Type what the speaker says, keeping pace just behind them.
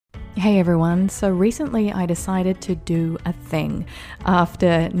Hey everyone, so recently I decided to do a thing.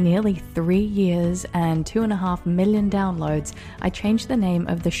 After nearly 3 years and 2.5 million downloads, I changed the name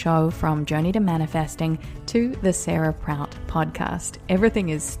of the show from Journey to Manifesting to the Sarah Prout Podcast. Everything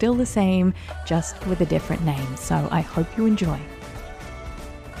is still the same, just with a different name, so I hope you enjoy.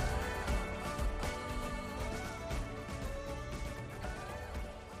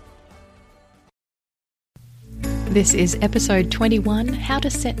 This is episode 21, How to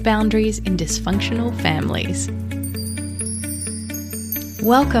Set Boundaries in Dysfunctional Families.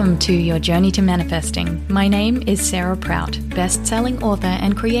 Welcome to your Journey to Manifesting. My name is Sarah Prout, best-selling author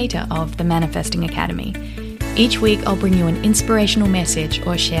and creator of the Manifesting Academy. Each week I'll bring you an inspirational message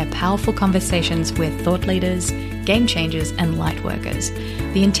or share powerful conversations with thought leaders, game changers, and light workers.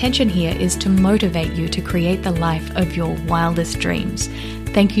 The intention here is to motivate you to create the life of your wildest dreams.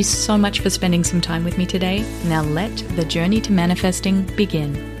 Thank you so much for spending some time with me today. Now let the journey to manifesting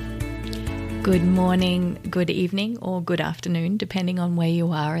begin. Good morning, good evening, or good afternoon, depending on where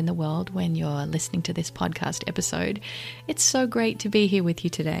you are in the world when you're listening to this podcast episode. It's so great to be here with you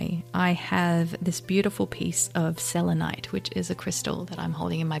today. I have this beautiful piece of selenite, which is a crystal that I'm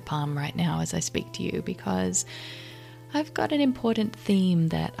holding in my palm right now as I speak to you, because I've got an important theme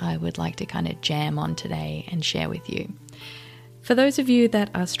that I would like to kind of jam on today and share with you. For those of you that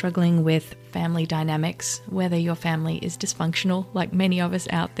are struggling with family dynamics, whether your family is dysfunctional, like many of us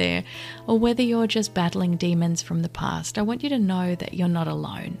out there, or whether you're just battling demons from the past, I want you to know that you're not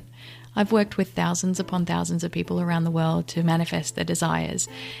alone. I've worked with thousands upon thousands of people around the world to manifest their desires,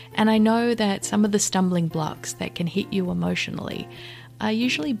 and I know that some of the stumbling blocks that can hit you emotionally are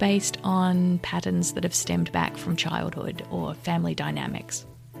usually based on patterns that have stemmed back from childhood or family dynamics.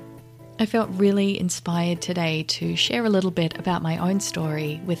 I felt really inspired today to share a little bit about my own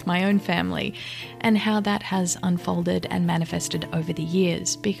story with my own family and how that has unfolded and manifested over the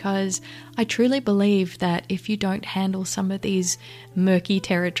years, because I truly believe that if you don't handle some of these murky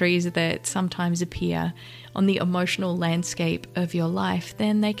territories that sometimes appear on the emotional landscape of your life,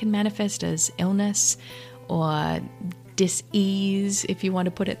 then they can manifest as illness or dis-ease, if you want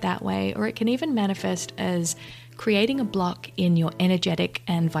to put it that way, or it can even manifest as creating a block in your energetic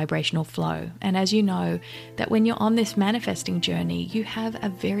and vibrational flow. And as you know, that when you're on this manifesting journey, you have a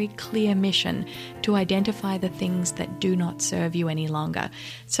very clear mission to identify the things that do not serve you any longer.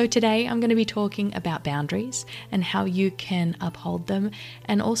 So today I'm going to be talking about boundaries and how you can uphold them,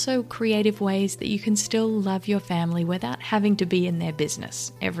 and also creative ways that you can still love your family without having to be in their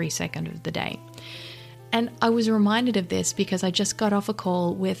business every second of the day. And I was reminded of this because I just got off a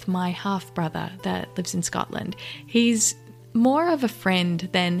call with my half-brother that lives in Scotland. He's more of a friend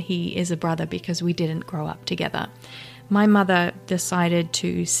than he is a brother because we didn't grow up together. My mother decided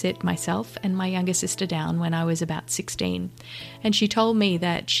to sit myself and my younger sister down when I was about 16. And she told me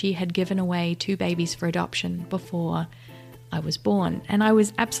that she had given away 2 babies for adoption before I was born. And I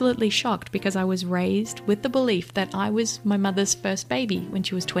was absolutely shocked because I was raised with the belief that I was my mother's first baby when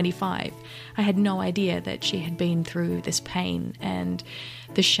she was 25. I had no idea that she had been through this pain and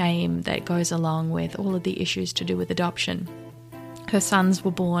the shame that goes along with all of the issues to do with adoption. Her sons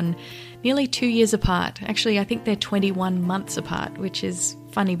were born nearly 2 years apart. Actually, I think they're 21 months apart, which is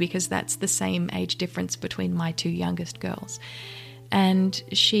funny because that's the same age difference between my 2 youngest girls. And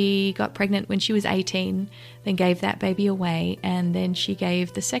she got pregnant when she was 18, then gave that baby away, and then she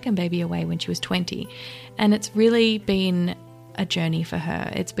gave the second baby away when she was 20. And it's really been a journey for her.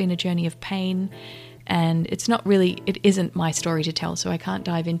 It's been a journey of pain, and it isn't my story to tell, so I can't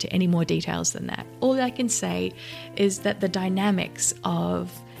dive into any more details than that. All I can say is that the dynamics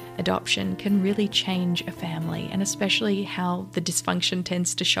of adoption can really change a family, and especially how the dysfunction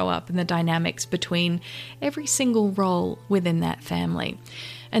tends to show up in the dynamics between every single role within that family.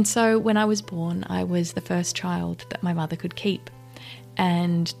 And so when I was born, I was the first child that my mother could keep.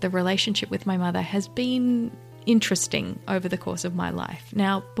 And the relationship with my mother has been interesting over the course of my life.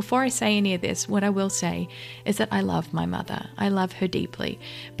 Now, before I say any of this, what I will say is that I love my mother. I love her deeply.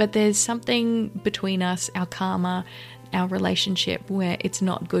 But there's something between us, our karma, our relationship, where it's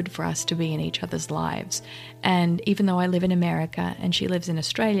not good for us to be in each other's lives. And even though I live in America and she lives in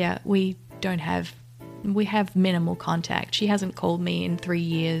Australia, we have minimal contact. She hasn't called me in 3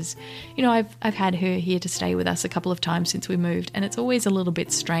 years. You know, I've had her here to stay with us a couple of times since we moved, and it's always a little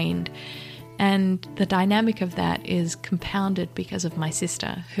bit strained. And the dynamic of that is compounded because of my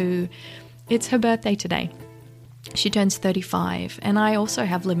sister, who, it's her birthday today. She turns 35, and I also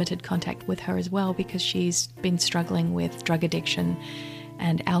have limited contact with her as well because she's been struggling with drug addiction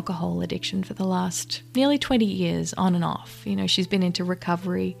and alcohol addiction for the last nearly 20 years on and off. You know, she's been into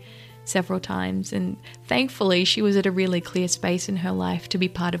recovery several times. And thankfully, she was at a really clear space in her life to be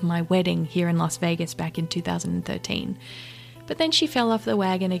part of my wedding here in Las Vegas back in 2013. But then she fell off the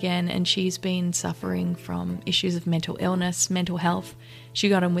wagon again, and she's been suffering from issues of mental illness, mental health. She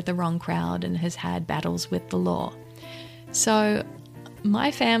got in with the wrong crowd and has had battles with the law. So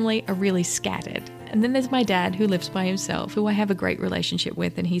my family are really scattered. And then there's my dad, who lives by himself, who I have a great relationship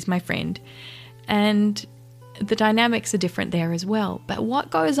with, and he's my friend. And the dynamics are different there as well. But what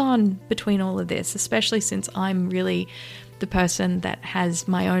goes on between all of this, especially since I'm really the person that has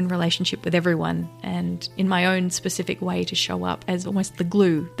my own relationship with everyone and in my own specific way to show up as almost the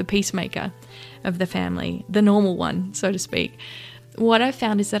glue, the peacemaker of the family, the normal one, so to speak. What I've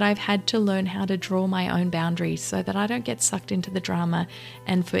found is that I've had to learn how to draw my own boundaries so that I don't get sucked into the drama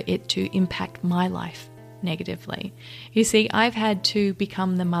and for it to impact my life negatively. You see, I've had to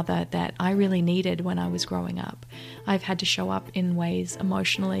become the mother that I really needed when I was growing up. I've had to show up in ways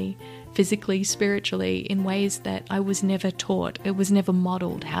emotionally, physically, spiritually, in ways that I was never taught. It was never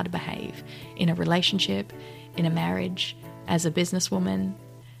modeled how to behave in a relationship, in a marriage, as a businesswoman,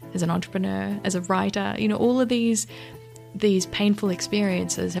 as an entrepreneur, as a writer. All of these painful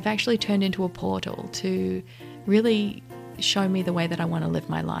experiences have actually turned into a portal to really show me the way that I want to live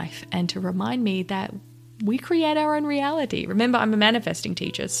my life and to remind me that we create our own reality. Remember, I'm a manifesting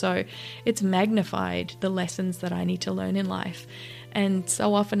teacher, so it's magnified the lessons that I need to learn in life. And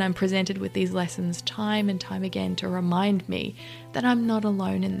so often I'm presented with these lessons time and time again to remind me that I'm not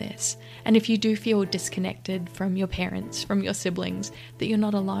alone in this. And if you do feel disconnected from your parents, from your siblings, that you're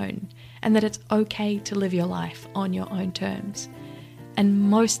not alone and that it's okay to live your life on your own terms. And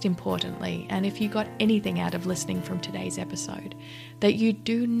most importantly, and if you got anything out of listening from today's episode, that you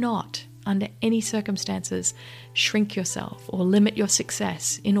do not, under any circumstances, shrink yourself or limit your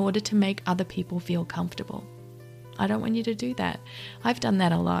success in order to make other people feel comfortable. I don't want you to do that. I've done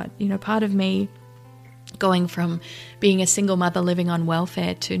that a lot. Part of me going from being a single mother living on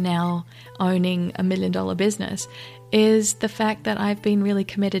welfare to now owning $1 million business is the fact that I've been really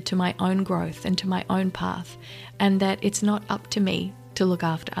committed to my own growth and to my own path, and that it's not up to me to look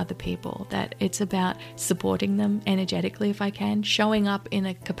after other people, that it's about supporting them energetically if I can, showing up in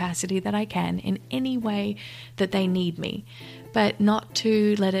a capacity that I can in any way that they need me, but not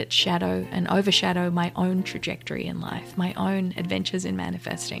to let it shadow and overshadow my own trajectory in life, my own adventures in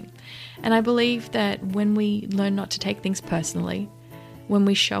manifesting. And I believe that when we learn not to take things personally, when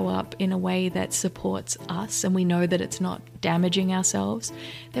we show up in a way that supports us and we know that it's not damaging ourselves,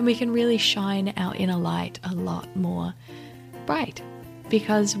 then we can really shine our inner light a lot more bright,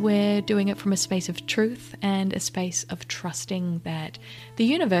 because we're doing it from a space of truth and a space of trusting that the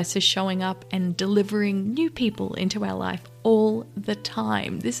universe is showing up and delivering new people into our life all the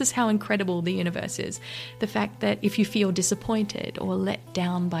time. This is how incredible the universe is. The fact that if you feel disappointed or let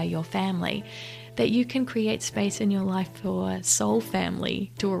down by your family, that you can create space in your life for soul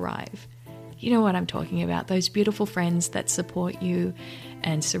family to arrive. You know what I'm talking about, those beautiful friends that support you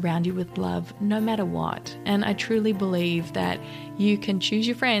and surround you with love no matter what. And I truly believe that you can choose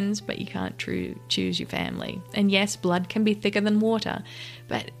your friends, but you can't choose your family. And yes, blood can be thicker than water,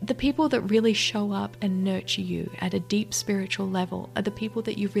 but the people that really show up and nurture you at a deep spiritual level are the people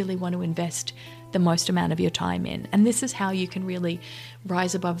that you really want to invest the most amount of your time in. And this is how you can really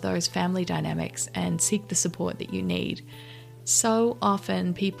rise above those family dynamics and seek the support that you need. So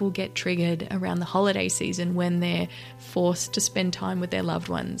often people get triggered around the holiday season when they're forced to spend time with their loved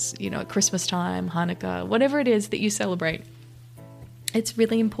ones, at Christmas time, Hanukkah, whatever it is that you celebrate. It's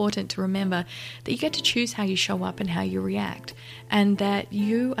really important to remember that you get to choose how you show up and how you react, and that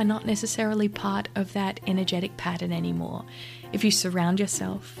you are not necessarily part of that energetic pattern anymore. If you surround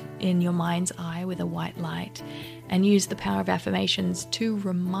yourself in your mind's eye with a white light and use the power of affirmations to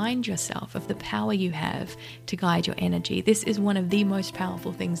remind yourself of the power you have to guide your energy, this is one of the most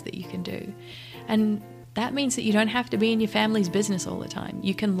powerful things that you can do. And that means that you don't have to be in your family's business all the time.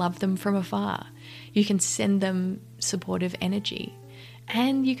 You can love them from afar. You can send them supportive energy.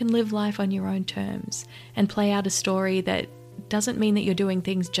 And you can live life on your own terms and play out a story that doesn't mean that you're doing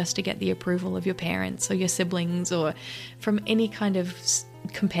things just to get the approval of your parents or your siblings or from any kind of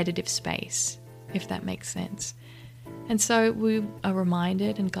competitive space, if that makes sense. And so we are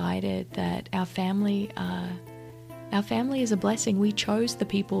reminded and guided that our family is a blessing. We chose the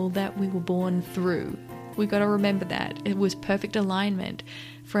people that we were born through. We got to remember that. It was perfect alignment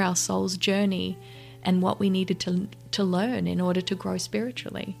for our soul's journey and what we needed to learn in order to grow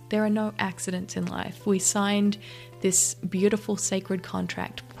spiritually. There are no accidents in life. We signed this beautiful sacred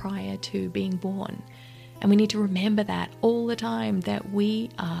contract prior to being born. And we need to remember that all the time, that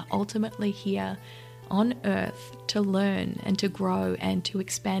we are ultimately here on earth to learn and to grow and to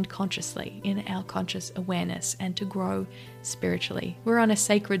expand consciously in our conscious awareness and to grow spiritually. We're on a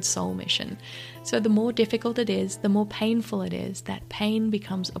sacred soul mission. So the more difficult it is, the more painful it is, that pain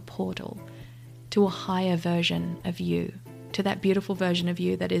becomes a portal to a higher version of you, to that beautiful version of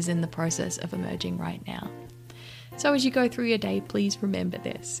you that is in the process of emerging right now. So as you go through your day, please remember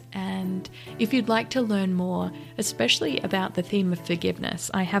this. And if you'd like to learn more, especially about the theme of forgiveness,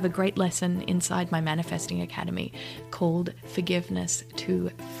 I have a great lesson inside my Manifesting Academy called Forgiveness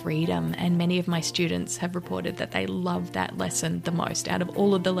to Freedom. And many of my students have reported that they love that lesson the most out of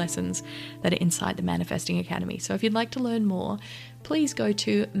all of the lessons that are inside the Manifesting Academy. So if you'd like to learn more, please go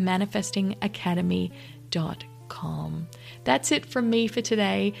to manifestingacademy.com. That's it from me for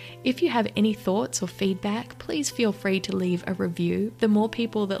today. If you have any thoughts or feedback, please feel free to leave a review. The more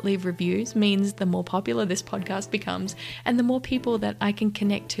people that leave reviews means the more popular this podcast becomes, and the more people that I can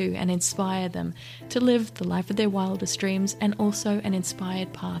connect to and inspire them to live the life of their wildest dreams, and also an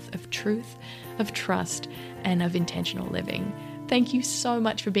inspired path of truth, of trust, and of intentional living. Thank you so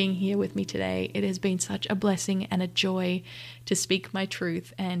much for being here with me today. It has been such a blessing and a joy to speak my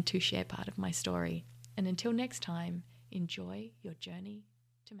truth and to share part of my story. And until next time, enjoy your journey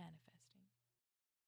to manifest.